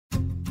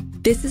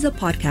This is a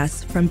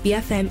podcast from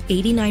BFM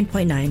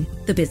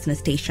 89.9, the business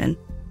station.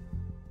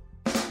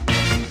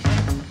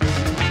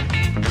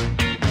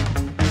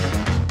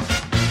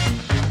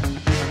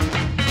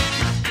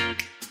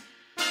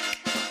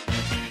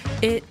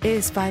 It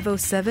is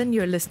 5:07.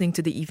 You're listening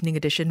to the Evening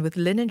Edition with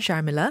Lynn and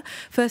Sharmila.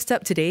 First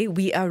up today,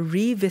 we are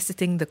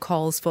revisiting the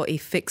calls for a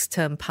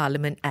fixed-term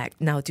Parliament Act.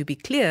 Now, to be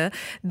clear,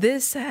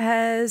 this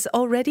has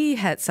already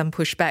had some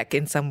pushback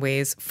in some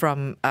ways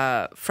from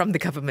the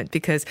government,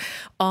 because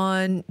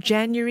on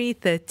January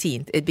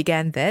 13th, it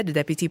began there. The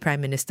Deputy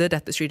Prime Minister,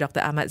 Datuk Seri Dr.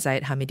 Ahmad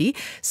Zahid Hamidi,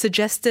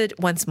 suggested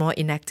once more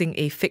enacting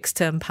a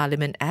fixed-term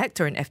Parliament Act,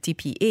 or an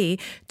FTPA,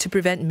 to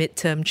prevent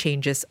mid-term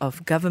changes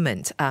of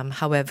government.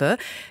 However,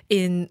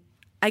 in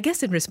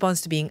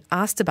response to being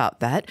asked about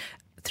that,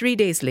 3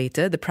 days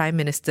later, the Prime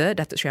Minister,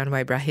 Datuk Seri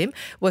Anwar Ibrahim,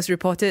 was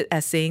reported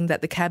as saying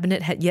that the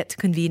Cabinet had yet to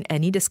convene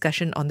any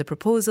discussion on the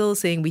proposal,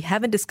 saying, "We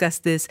haven't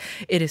discussed this.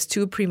 It is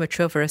too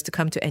premature for us to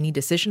come to any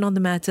decision on the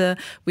matter.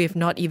 We have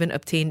not even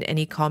obtained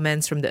any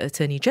comments from the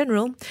Attorney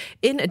General."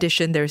 In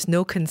addition, there is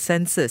no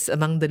consensus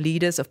among the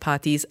leaders of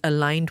parties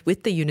aligned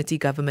with the unity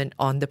government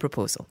on the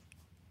proposal.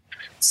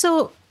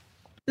 So,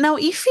 now,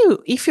 if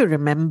you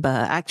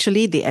remember,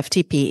 actually, the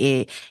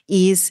FTPA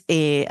is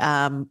a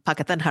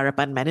Pakatan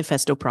Harapan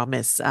manifesto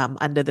promise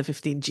under the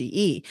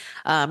 15GE.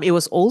 It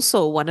was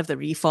also one of the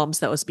reforms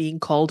that was being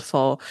called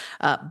for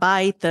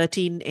by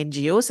 13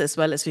 NGOs as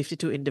well as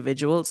 52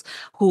 individuals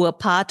who were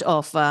part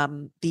of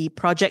the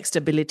Project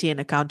Stability and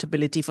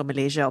Accountability for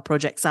Malaysia, or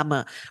Project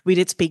Summer. We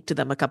did speak to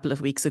them a couple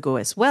of weeks ago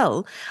as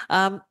well.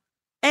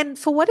 And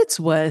for what it's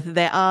worth,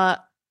 there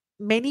are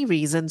many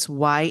reasons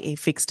why a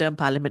fixed-term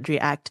parliamentary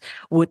act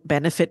would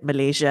benefit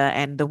Malaysia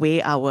and the way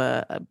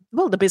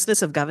the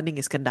business of governing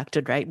is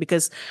conducted, right?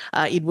 Because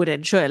it would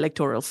ensure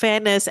electoral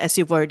fairness. As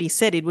you've already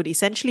said, it would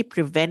essentially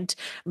prevent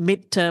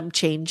mid-term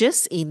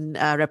changes in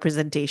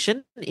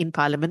representation in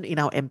parliament, in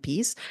our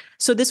MPs.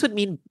 So this would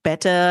mean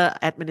better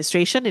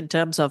administration in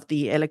terms of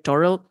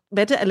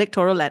better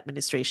electoral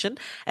administration,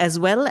 as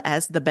well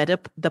as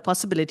the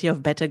possibility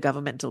of better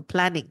governmental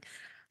planning.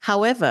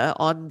 However,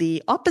 on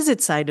the opposite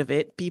side of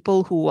it,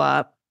 people who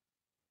are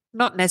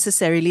not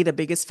necessarily the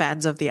biggest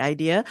fans of the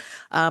idea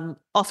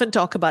often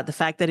talk about the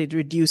fact that it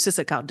reduces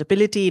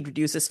accountability, it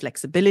reduces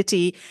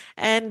flexibility,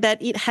 and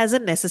that it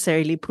hasn't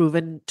necessarily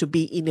proven to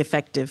be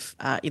ineffective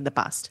in the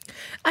past.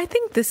 I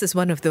think this is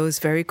one of those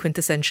very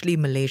quintessentially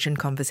Malaysian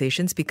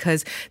conversations,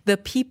 because the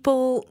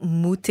people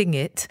mooting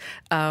it,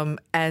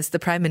 as the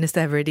Prime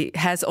Minister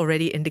has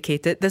already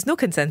indicated, there's no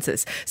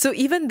consensus. So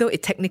even though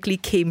it technically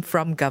came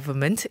from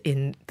government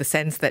in the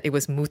sense that it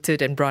was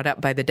mooted and brought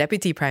up by the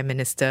Deputy Prime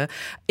Minister,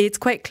 it's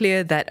quite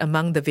clear that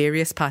among the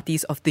various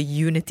parties of the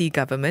unity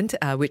government,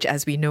 which,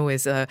 as we know,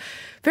 is a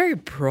very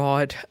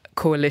broad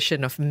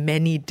coalition of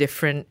many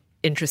different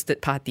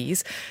interested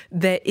parties,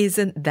 there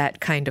isn't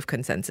that kind of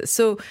consensus.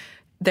 So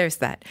there's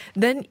that.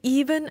 Then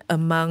even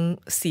among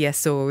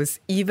CSOs,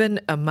 even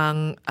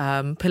among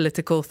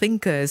political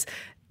thinkers,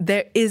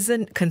 there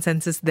isn't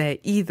consensus there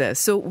either.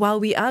 So while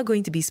we are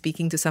going to be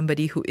speaking to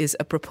somebody who is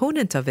a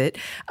proponent of it,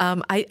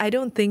 I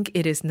don't think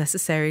it is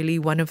necessarily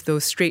one of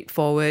those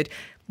straightforward,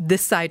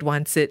 this side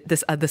wants it,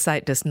 this other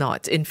side does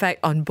not. In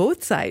fact, on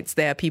both sides,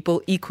 there are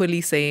people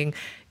equally saying,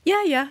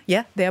 yeah,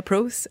 there are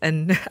pros,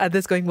 and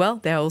others going, well,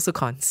 there are also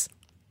cons.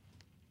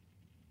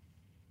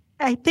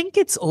 I think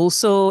it's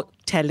also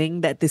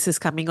telling that this is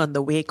coming on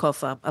the wake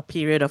of a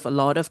period of a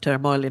lot of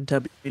turmoil and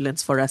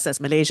turbulence for us as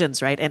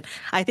Malaysians, right? And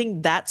I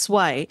think that's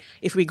why,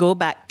 if we go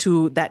back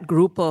to that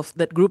group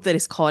that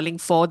is calling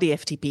for the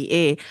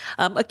FTPA,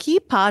 a key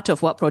part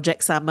of what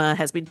Project Summer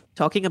has been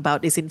talking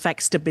about is in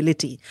fact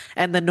stability.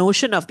 And the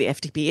notion of the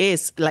FTPA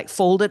is like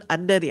folded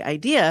under the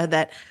idea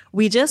that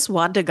we just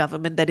want a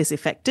government that is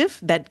effective,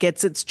 that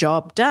gets its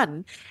job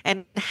done,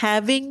 and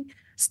having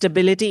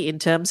stability in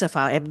terms of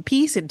our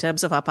MPs, in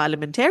terms of our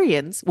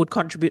parliamentarians, would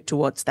contribute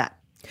towards that.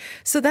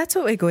 So that's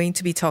what we're going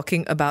to be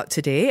talking about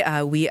today.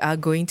 We are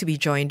going to be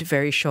joined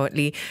very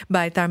shortly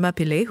by Tharma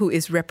Pillay, who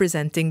is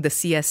representing the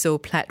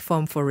CSO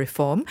Platform for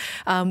Reform.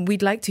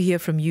 We'd like to hear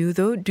from you,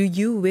 though. Do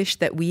you wish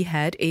that we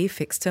had a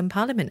fixed-term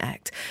Parliament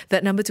Act?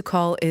 That number to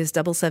call is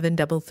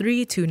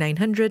 7733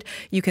 2900.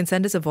 You can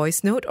send us a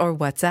voice note or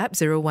WhatsApp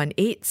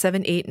 018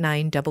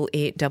 789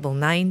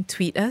 8899.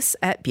 Tweet us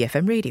at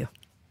BFM Radio.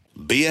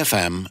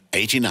 BFM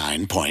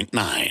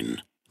 89.9,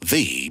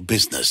 the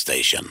business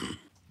station.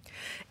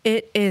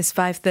 It is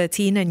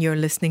 5:13 and you're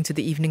listening to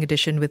the Evening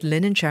Edition with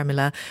Lynn and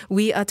Sharmila.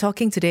 We are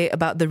talking today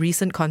about the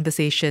recent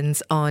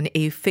conversations on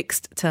a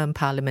fixed-term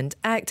Parliament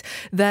Act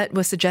that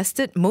was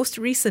suggested, most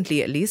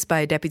recently at least,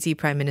 by Deputy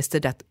Prime Minister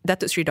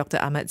Datuk Seri Dr.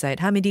 Ahmad Zahid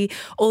Hamidi.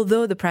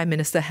 Although the Prime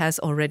Minister has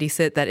already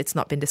said that it's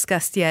not been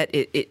discussed yet,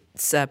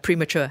 it's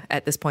premature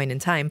at this point in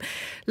time.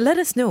 Let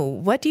us know,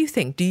 what do you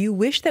think? Do you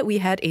wish that we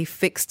had a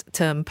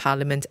fixed-term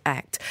Parliament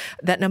Act?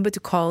 That number to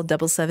call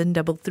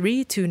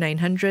 7733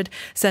 2900.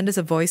 Send us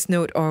a voice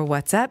note or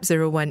WhatsApp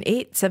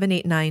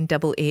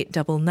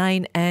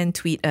 018-789-8899 and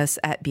tweet us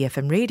at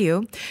BFM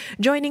Radio.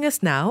 Joining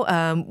us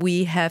now,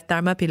 we have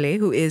Dharma Pillay,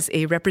 who is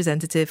a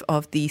representative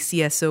of the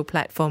CSO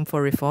Platform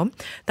for Reform.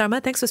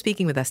 Dharma, thanks for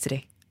speaking with us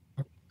today.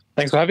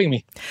 Thanks for having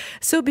me.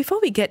 So before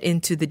we get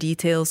into the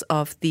details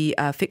of the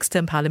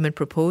fixed-term parliament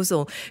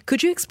proposal,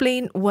 could you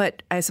explain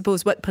what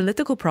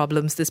political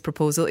problems this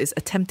proposal is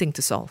attempting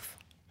to solve?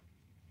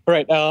 All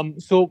right.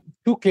 So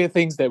two clear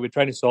things that we're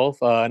trying to solve.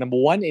 Number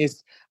one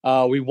is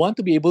we want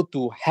to be able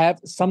to have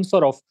some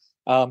sort of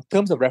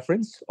terms of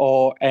reference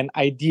or an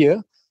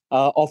idea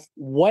of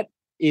what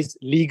is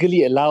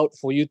legally allowed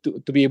for you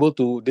to be able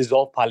to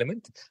dissolve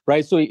parliament,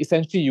 right? So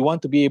essentially, you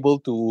want to be able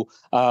to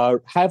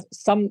have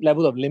some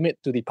level of limit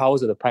to the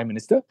powers of the Prime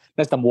Minister.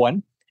 That's number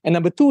one. And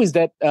number two is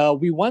that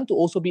we want to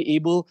also be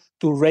able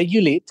to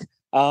regulate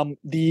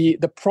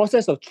the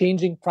process of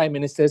changing prime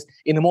ministers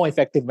in a more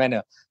effective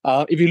manner.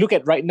 If you look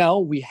at right now,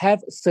 we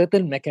have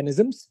certain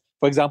mechanisms,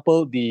 for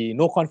example, the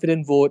no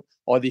confidence vote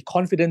or the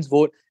confidence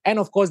vote, and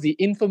of course, the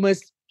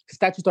infamous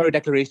statutory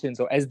declarations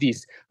or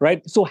SDs,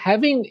 right? So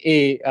having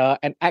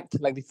an act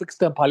like the Fixed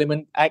Term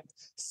Parliament Act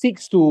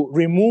seeks to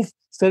remove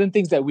certain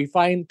things that we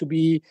find to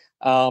be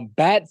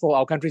bad for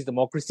our country's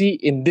democracy.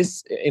 In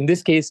this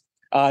case,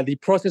 the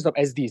process of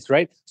SDs,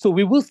 right? So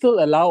we will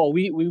still allow, or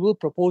we will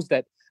propose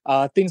that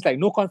things like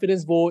no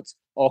confidence votes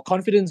or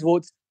confidence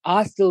votes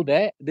are still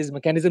there. This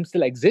mechanism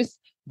still exists,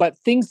 but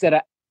things that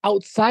are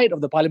outside of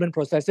the parliament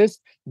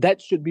processes,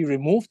 that should be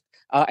removed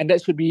and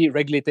that should be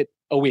regulated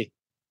away.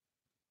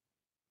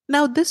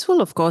 Now, this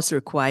will, of course,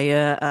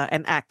 require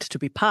an act to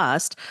be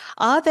passed.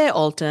 Are there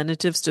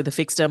alternatives to the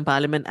Fixed Term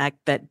Parliament Act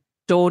that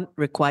don't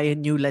require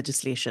new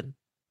legislation?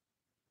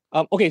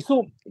 Okay,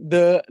 so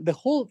the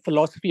whole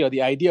philosophy or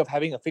the idea of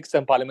having a Fixed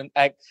Term Parliament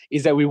Act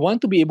is that we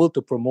want to be able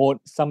to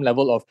promote some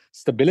level of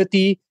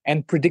stability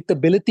and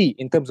predictability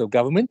in terms of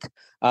government,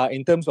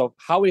 in terms of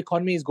how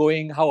economy is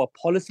going, how our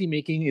policy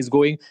making is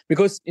going.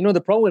 Because, the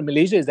problem with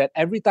Malaysia is that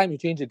every time you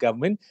change a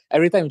government,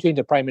 every time you change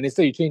a prime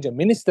minister, you change a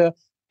minister,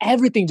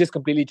 everything just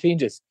completely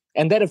changes.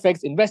 And that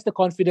affects investor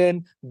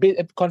confidence,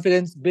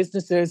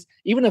 businesses,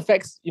 even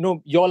affects,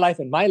 your life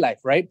and my life,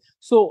 right?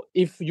 So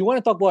if you want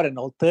to talk about an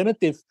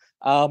alternative,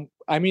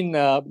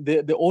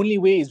 the only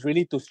way is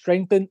really to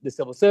strengthen the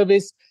civil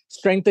service,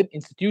 strengthen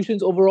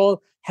institutions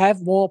overall,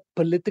 have more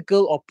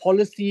political or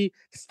policy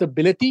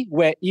stability,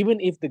 where even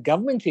if the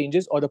government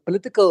changes or the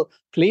political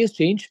players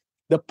change,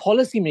 the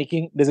policy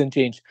making doesn't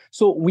change.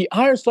 So we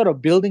are sort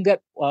of building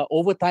that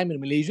over time in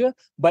Malaysia.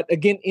 But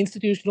again,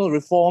 institutional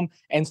reform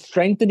and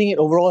strengthening it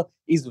overall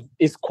is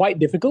quite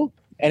difficult,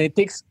 and it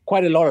takes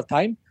quite a lot of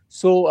time.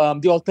 So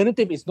the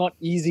alternative is not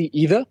easy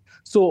either.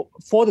 So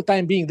for the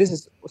time being, this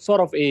is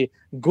sort of a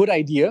good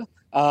idea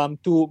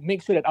to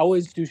make sure that our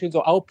institutions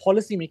or our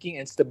policy making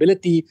and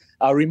stability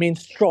remain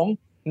strong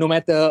no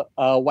matter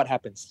what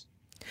happens.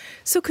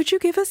 So could you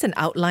give us an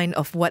outline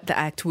of what the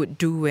Act would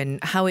do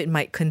and how it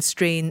might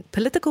constrain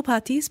political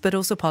parties, but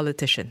also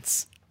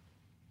politicians?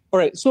 All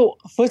right. So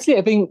firstly,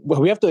 I think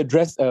we have to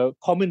address a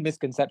common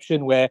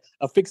misconception where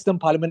a Fixed Term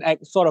Parliament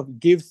Act sort of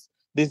gives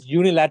this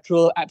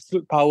unilateral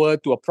absolute power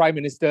to a prime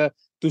minister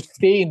to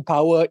stay in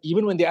power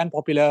even when they're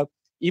unpopular,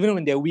 even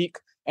when they're weak,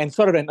 and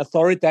sort of an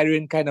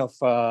authoritarian kind of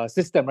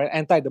system, right?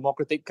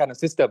 Anti-democratic kind of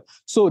system.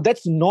 So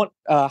that's not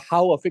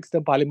how a Fixed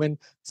Term Parliament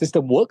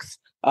system works.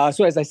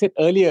 So as I said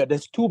earlier,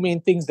 there's two main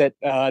things that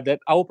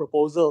our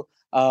proposal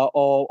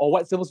or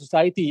what civil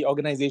society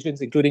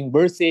organizations, including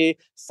Bersih,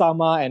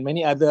 Sama, and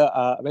many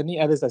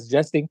others are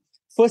suggesting.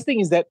 First thing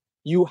is that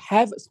you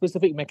have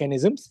specific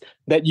mechanisms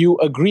that you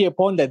agree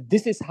upon that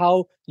this is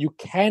how you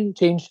can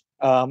change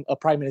a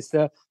prime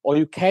minister, or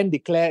you can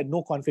declare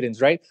no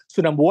confidence, right?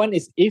 So number one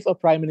is if a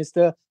prime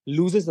minister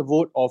loses a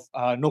vote of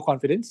no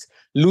confidence,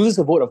 loses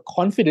a vote of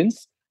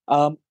confidence,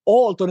 or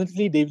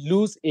alternatively, they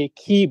lose a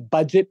key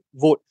budget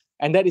vote.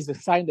 And that is a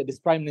sign that this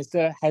prime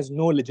minister has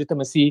no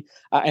legitimacy,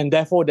 and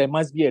therefore there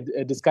must be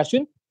a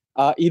discussion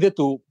either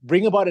to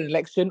bring about an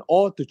election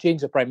or to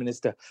change the prime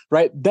minister,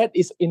 right? That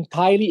is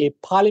entirely a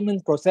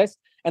parliament process.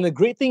 And the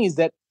great thing is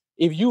that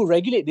if you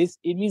regulate this,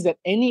 it means that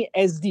any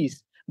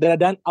SDs that are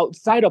done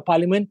outside of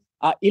parliament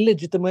are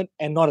illegitimate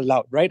and not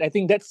allowed, right? I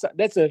think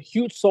that's a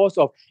huge source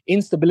of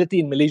instability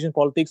in Malaysian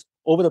politics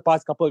over the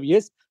past couple of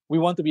years. We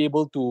want to be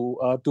able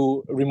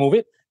to remove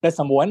it. That's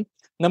number one.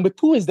 Number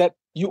two is that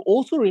you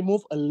also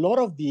remove a lot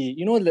of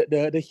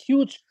the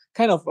huge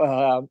kind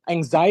of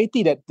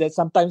anxiety that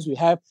sometimes we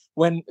have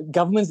when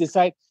governments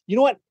decide, you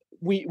know what,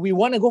 we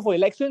want to go for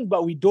elections,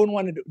 but we don't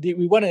want to.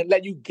 We want to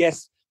let you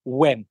guess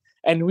when,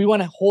 and we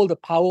want to hold the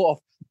power of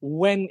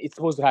when it's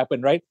supposed to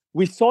happen, right?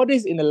 We saw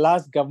this in the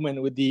last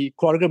government with the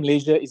Keluarga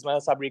Malaysia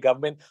Ismail Sabri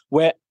government,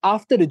 where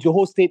after the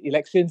Johor state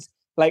elections,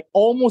 like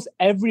almost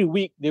every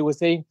week they were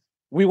saying,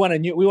 we want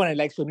an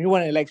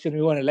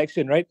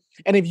election, right?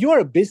 And if you're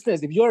a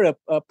business, if you're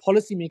a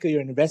policymaker,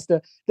 you're an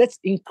investor, that's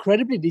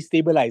incredibly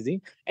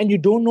destabilizing. And you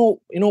don't know,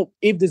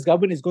 if this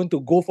government is going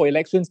to go for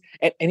elections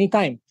at any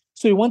time.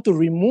 So you want to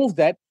remove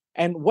that.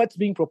 And what's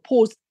being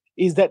proposed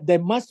is that there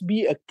must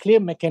be a clear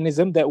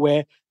mechanism that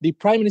where the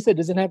Prime Minister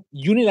doesn't have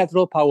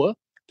unilateral power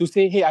to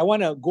say, hey, I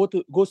want to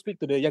go speak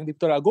to the Yang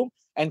di-Pertuan Agong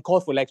and call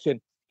for election.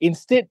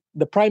 Instead,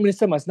 the Prime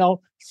Minister must now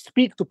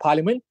speak to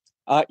Parliament,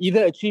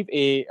 either achieve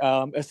a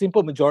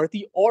simple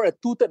majority or a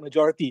two-third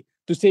majority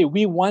to say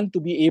we want to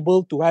be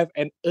able to have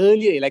an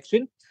earlier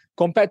election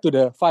compared to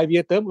the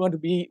 5-year term.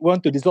 We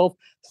want to dissolve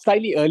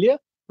slightly earlier,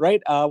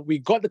 right? We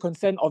got the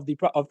consent of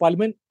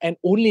Parliament, and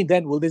only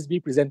then will this be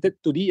presented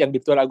to the Yang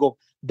di-Pertuan Agong.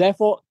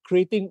 Therefore,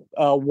 creating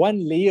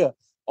one layer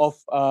of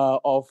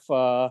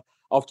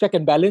check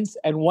and balance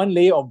and one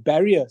layer of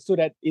barrier, so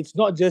that it's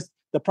not just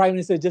the Prime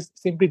Minister just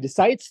simply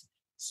decides,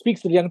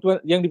 speaks to the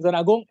Yang di-Pertuan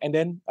Agong, and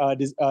then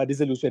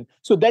dissolution.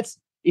 So that's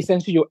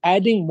essentially you're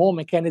adding more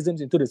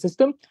mechanisms into the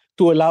system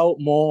to allow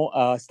more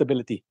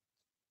stability.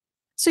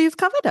 So you've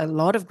covered a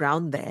lot of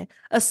ground there.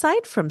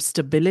 Aside from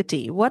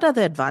stability, what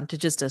other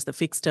advantages does the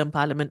Fixed Term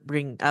Parliament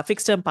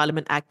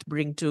Act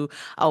bring to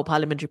our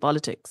parliamentary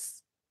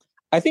politics?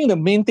 I think the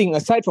main thing,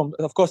 aside from,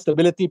 of course,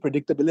 stability,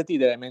 predictability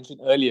that I mentioned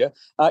earlier,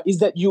 is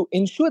that you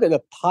ensure that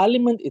the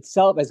parliament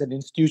itself as an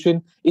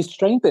institution is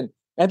strengthened.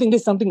 I think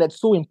this is something that's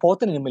so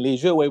important in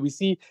Malaysia, where we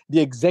see the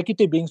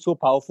executive being so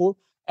powerful.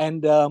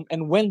 And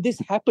when this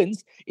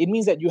happens, it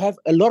means that you have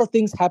a lot of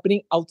things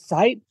happening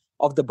outside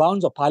of the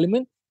bounds of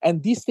parliament.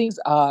 And these things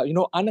are,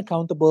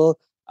 unaccountable,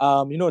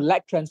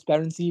 lack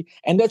transparency.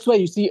 And that's why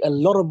you see a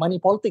lot of money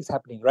politics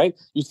happening, right?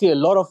 You see a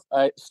lot of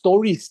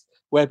stories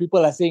where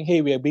people are saying, hey,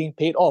 we are being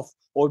paid off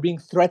or being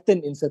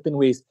threatened in certain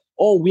ways,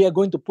 or we are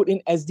going to put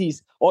in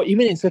SDs, or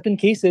even in certain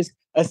cases,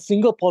 a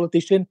single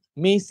politician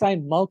may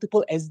sign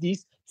multiple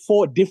SDs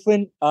for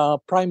different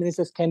prime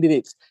minister's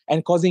candidates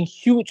and causing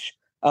huge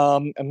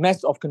a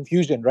mess of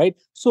confusion, right?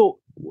 So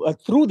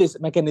through this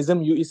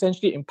mechanism, you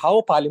essentially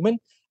empower parliament,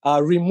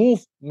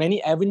 remove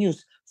many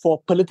avenues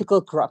for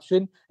political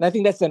corruption. And I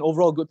think that's an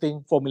overall good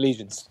thing for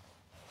Malaysians.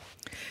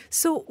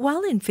 So,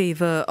 while in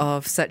favour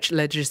of such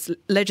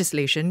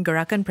legislation,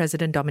 Gerakan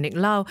President Dominic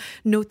Lau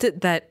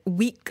noted that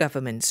weak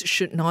governments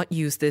should not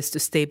use this to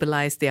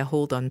stabilise their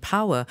hold on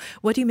power.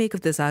 What do you make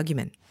of this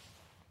argument?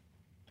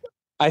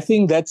 I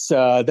think I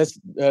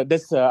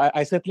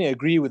certainly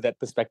agree with that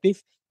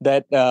perspective.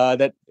 That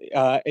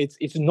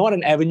it's not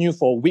an avenue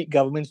for weak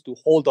governments to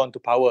hold on to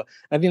power.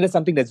 I think that's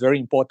something that's very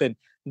important.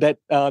 That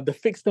the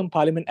Fixed Term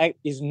Parliament Act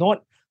is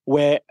not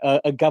where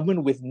a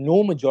government with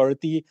no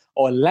majority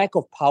or lack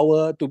of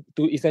power to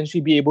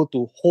essentially be able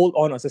to hold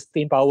on or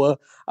sustain power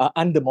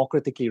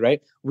undemocratically,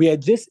 right? We are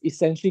just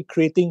essentially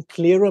creating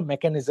clearer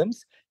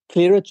mechanisms,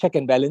 clearer check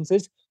and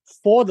balances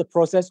for the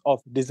process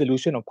of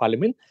dissolution of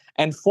parliament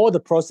and for the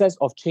process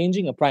of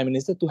changing a prime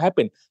minister to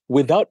happen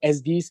without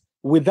SDs,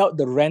 without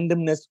the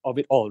randomness of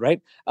it all,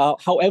 right?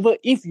 However,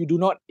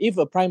 if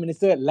a prime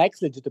minister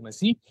lacks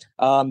legitimacy,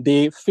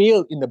 they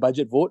fail in the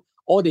budget vote,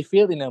 or they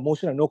fail in a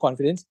motion of no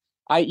confidence,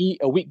 i.e.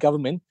 a weak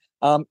government,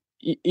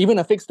 even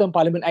a Fixed Term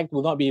Parliament Act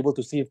will not be able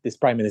to save this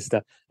prime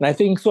minister. And I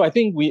think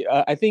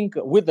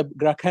with the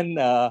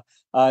Gerakan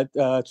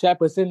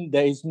chairperson,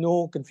 there is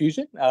no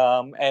confusion.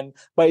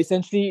 But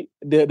essentially,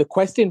 the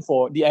question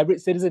for the average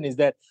citizen is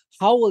that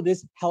how will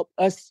this help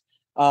us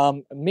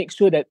make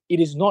sure that it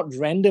is not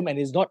random and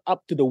is not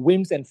up to the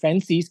whims and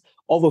fancies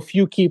of a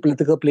few key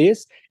political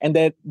players, and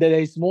that there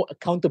is more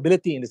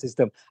accountability in the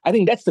system? I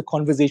think that's the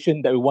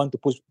conversation that we want to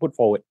put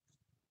forward.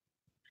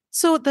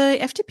 So the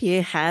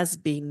FTPA has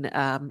been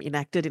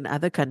enacted in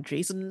other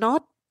countries,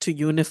 not to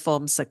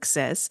uniform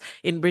success.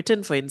 In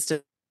Britain, for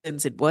instance,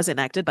 it was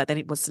enacted, but then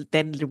it was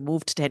then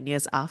removed 10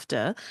 years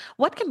after.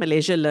 What can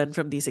Malaysia learn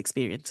from these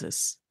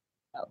experiences?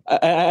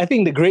 I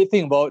think the great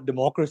thing about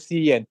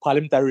democracy and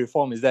parliamentary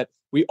reform is that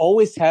we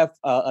always have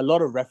a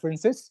lot of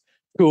references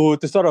to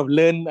sort of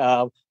learn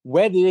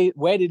where did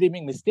they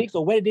make mistakes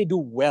or where did they do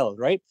well,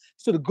 right?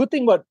 So the good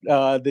thing about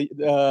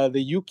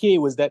the UK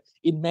was that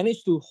it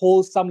managed to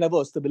hold some level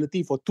of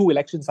stability for 2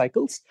 election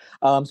cycles.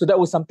 So that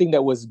was something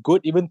that was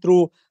good, even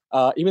through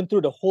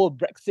the whole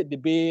Brexit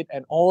debate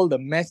and all the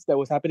mess that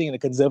was happening in the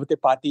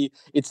Conservative Party.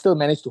 It still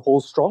managed to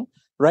hold strong,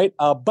 right?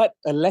 But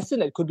a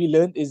lesson that could be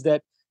learned is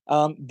that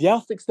their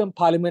Fixed Term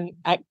Parliament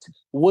Act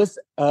was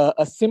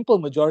a simple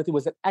majority,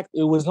 was an act.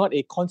 It was not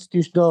a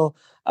constitutional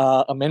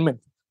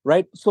amendment,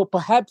 right? So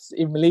perhaps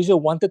if Malaysia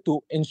wanted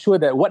to ensure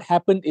that what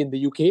happened in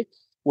the UK,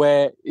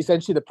 where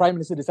essentially the Prime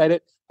Minister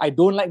decided, I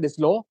don't like this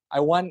law, I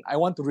want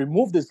to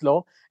remove this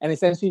law, and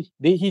essentially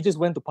he just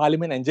went to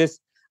Parliament and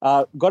just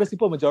got a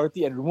simple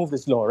majority and removed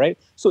this law, right?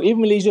 So if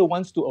Malaysia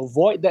wants to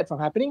avoid that from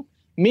happening,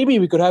 maybe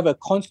we could have a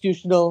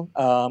constitutional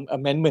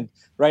amendment,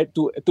 right,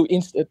 to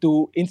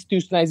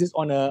institutionalize this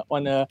on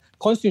a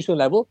constitutional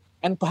level,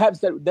 and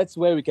perhaps that's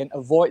where we can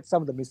avoid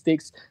some of the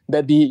mistakes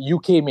that the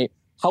UK made.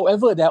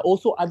 However, there are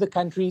also other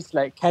countries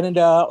like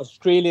Canada,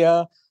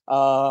 Australia,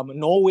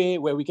 Norway,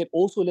 where we can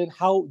also learn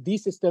how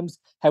these systems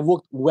have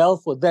worked well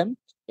for them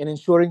in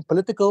ensuring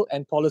political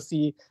and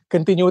policy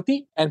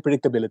continuity and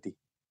predictability.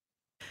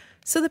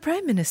 So the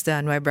Prime Minister,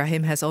 Anwar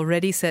Ibrahim, has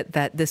already said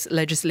that this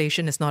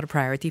legislation is not a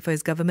priority for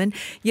his government,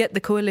 yet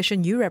the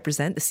coalition you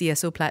represent, the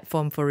CSO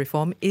Platform for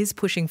Reform, is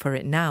pushing for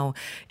it now.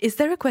 Is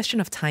there a question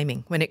of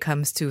timing when it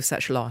comes to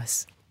such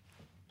laws?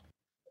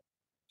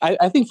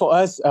 I think for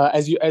us,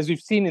 as we've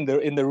seen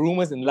in the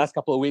rumors in the last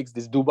couple of weeks,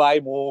 this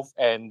Dubai move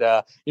and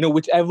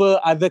whichever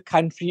other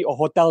country or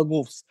hotel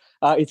moves,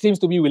 it seems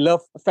to be we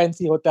love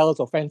fancy hotels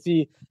or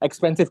fancy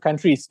expensive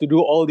countries to do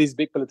all these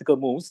big political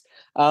moves.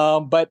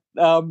 But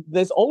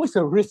there's always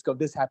a risk of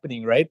this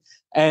happening, right?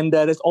 And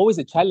there's always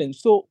a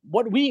challenge. So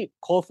what we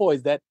call for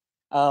is that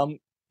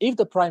if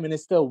the Prime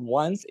Minister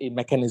wants a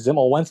mechanism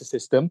or wants a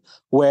system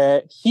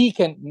where he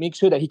can make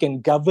sure that he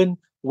can govern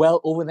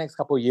well over the next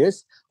couple of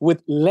years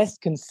with less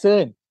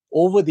concern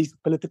over these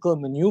political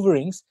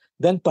maneuverings,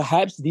 then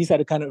perhaps these are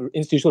the kind of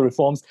institutional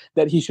reforms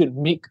that he should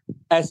make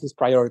as his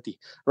priority,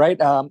 right?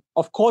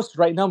 Of course,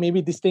 right now,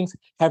 maybe these things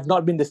have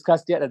not been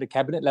discussed yet at the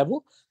cabinet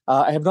level.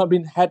 I have not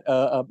been had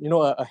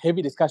a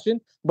heavy discussion,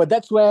 but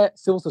that's where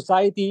civil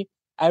society,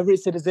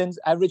 average citizens,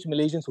 average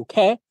Malaysians who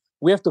care,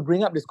 we have to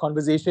bring up this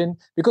conversation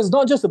because it's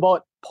not just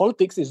about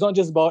politics, it's not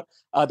just about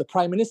the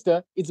Prime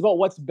Minister, it's about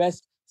what's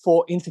best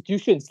for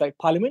institutions like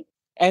Parliament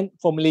and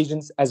for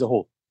Malaysians as a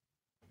whole.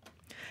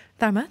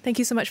 Tharma, thank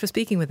you so much for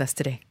speaking with us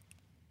today.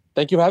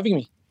 Thank you for having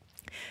me.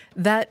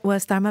 That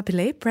was Tharma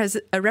Pillay,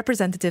 a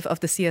representative of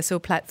the CSO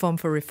Platform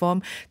for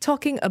Reform,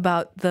 talking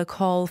about the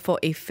call for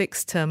a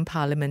fixed-term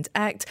Parliament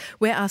Act.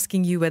 We're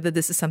asking you whether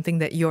this is something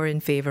that you're in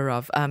favour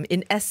of.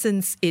 In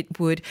essence, it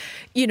would,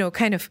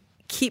 kind of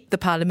keep the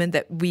Parliament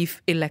that we've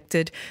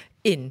elected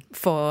in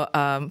for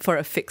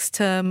a fixed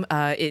term.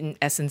 In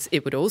essence,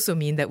 it would also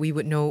mean that we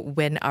would know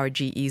when our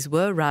GEs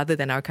were rather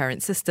than our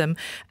current system.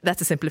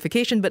 That's a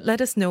simplification, but let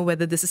us know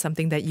whether this is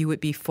something that you would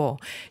be for.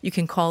 You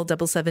can call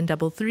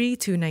 7733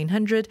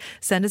 2900,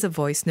 send us a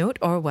voice note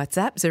or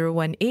WhatsApp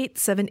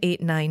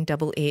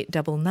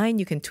 018-789-8899.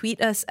 You can tweet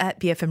us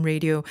at BFM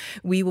Radio.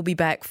 We will be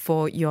back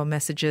for your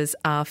messages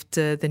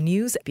after the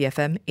news at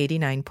BFM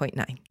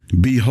 89.9.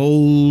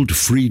 Behold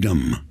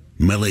freedom,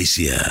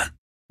 Malaysia.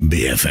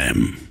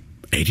 BFM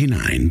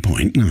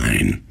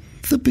 89.9,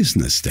 the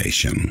business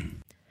station.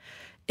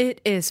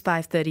 It is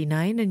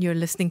 5:39 and you're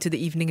listening to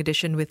the Evening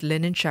Edition with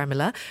Lynn and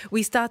Sharmila.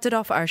 We started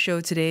off our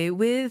show today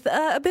with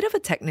a bit of a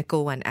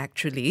technical one,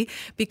 actually,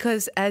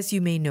 because as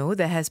you may know,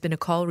 there has been a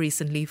call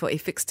recently for a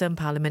fixed-term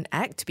Parliament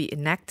Act to be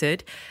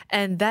enacted,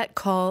 and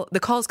the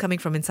call's coming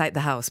from inside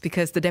the House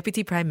because the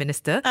Deputy Prime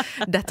Minister,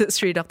 Datuk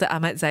Seri Dr.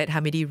 Ahmad Zahid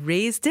Hamidi,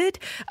 raised it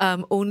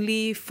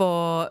only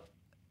for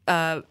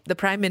the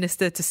Prime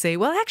Minister to say,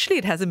 well, actually,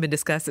 it hasn't been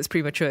discussed. It's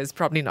premature. It's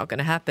probably not going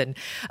to happen.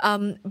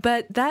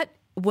 But that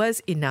was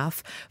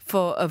enough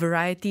for a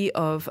variety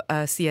of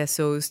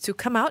CSOs to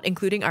come out,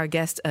 including our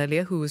guest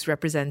earlier, who was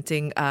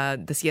representing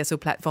the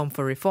CSO Platform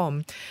for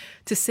Reform,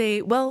 to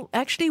say, well,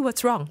 actually,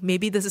 what's wrong?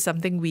 Maybe this is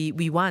something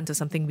we want or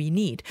something we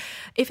need.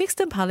 A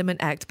Fixed-Term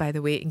Parliament Act, by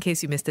the way, in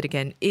case you missed it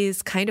again,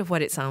 is kind of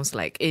what it sounds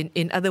like.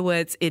 In other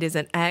words, it is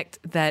an act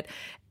that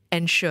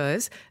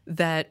ensures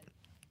that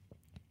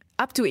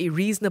up to a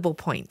reasonable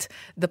point,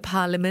 the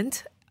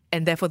Parliament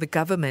and therefore the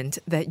government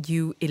that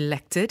you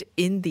elected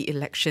in the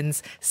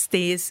elections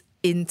stays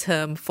in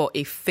term for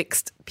a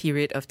fixed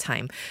period of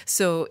time.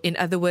 So in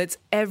other words,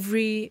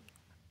 every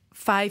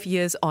 5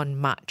 years on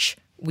March,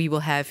 we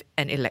will have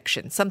an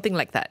election, something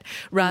like that,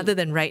 rather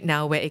than right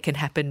now where it can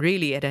happen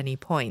really at any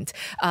point.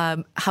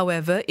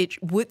 However,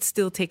 it would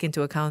still take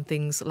into account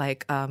things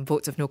like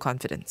votes of no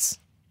confidence.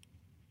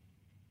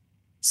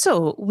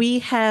 So we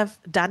have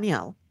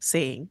Danielle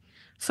saying,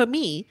 for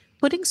me,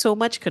 putting so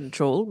much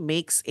control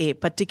makes a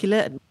particular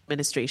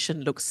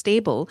administration look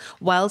stable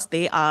whilst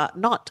they are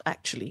not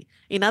actually.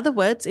 In other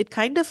words, it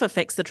kind of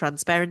affects the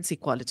transparency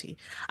quality.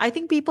 I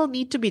think people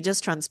need to be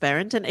just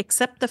transparent and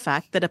accept the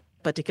fact that a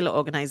particular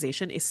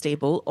organization is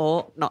stable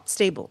or not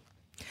stable.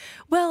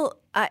 Well,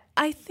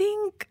 I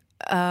think,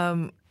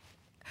 I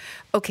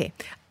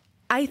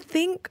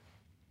think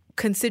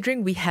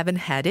considering we haven't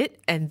had it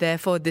and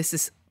therefore this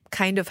is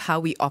kind of how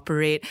we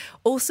operate,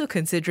 also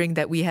considering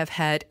that we have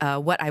had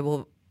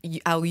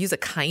I'll use a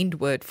kind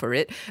word for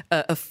it,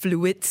 a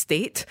fluid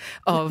state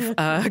of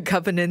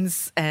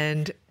governance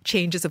and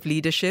changes of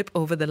leadership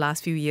over the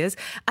last few years.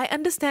 I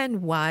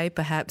understand why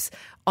perhaps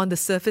on the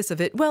surface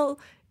of it, well,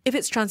 if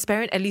it's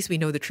transparent, at least we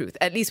know the truth.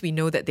 At least we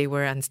know that they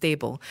were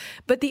unstable.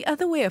 But the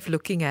other way of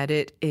looking at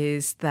it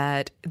is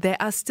that there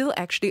are still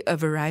actually a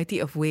variety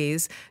of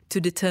ways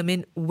to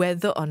determine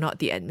whether or not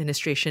the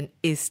administration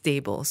is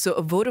stable. So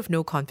a vote of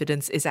no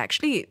confidence is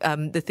actually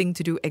the thing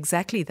to do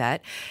exactly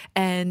that.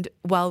 And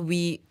while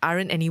we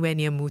aren't anywhere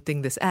near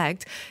mooting this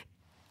act,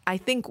 I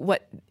think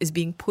what is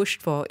being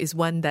pushed for is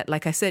one that,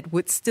 like I said,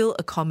 would still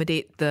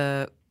accommodate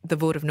the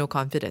vote of no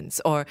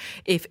confidence. Or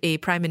if a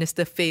Prime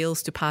Minister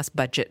fails to pass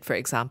budget, for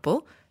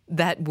example,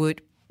 that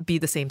would be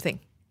the same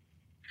thing.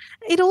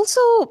 It also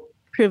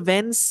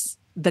prevents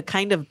the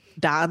kind of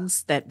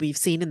dance that we've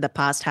seen in the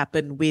past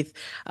happen with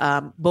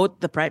both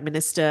the Prime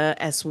Minister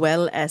as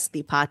well as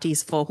the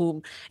parties for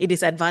whom it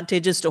is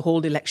advantageous to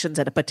hold elections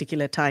at a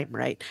particular time,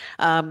 right?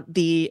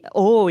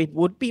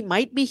 It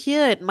might be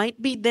here, it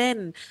might be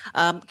then.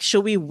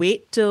 Shall we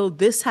wait till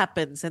this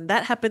happens and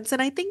that happens?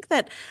 And I think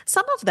that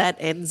some of that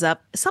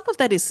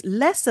is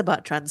less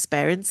about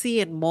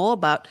transparency and more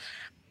about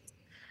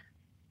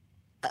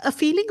a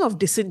feeling of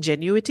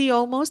disingenuity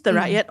almost. The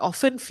Rakyat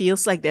often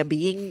feels like they're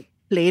being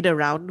played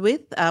around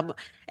with,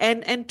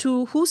 and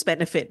to whose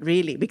benefit,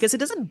 really? Because it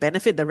doesn't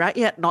benefit the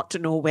Rakyat not to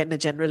know when a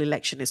general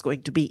election is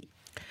going to be.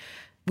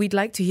 We'd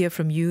like to hear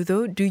from you,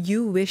 though. Do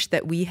you wish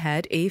that we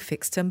had a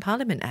Fixed-Term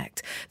Parliament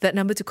Act? That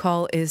number to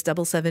call is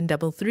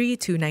 7733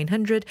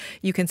 2900.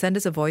 You can send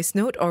us a voice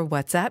note or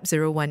WhatsApp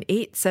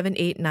 018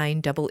 789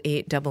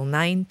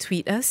 8899.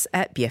 Tweet us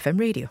at BFM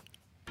Radio.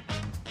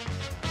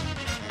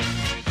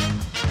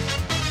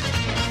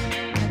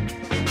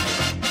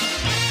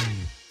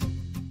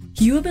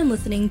 You have been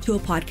listening to a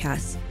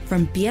podcast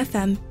from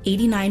BFM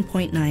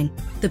 89.9,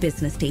 the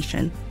business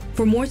station.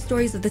 For more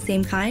stories of the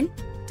same kind,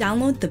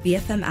 download the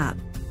BFM app.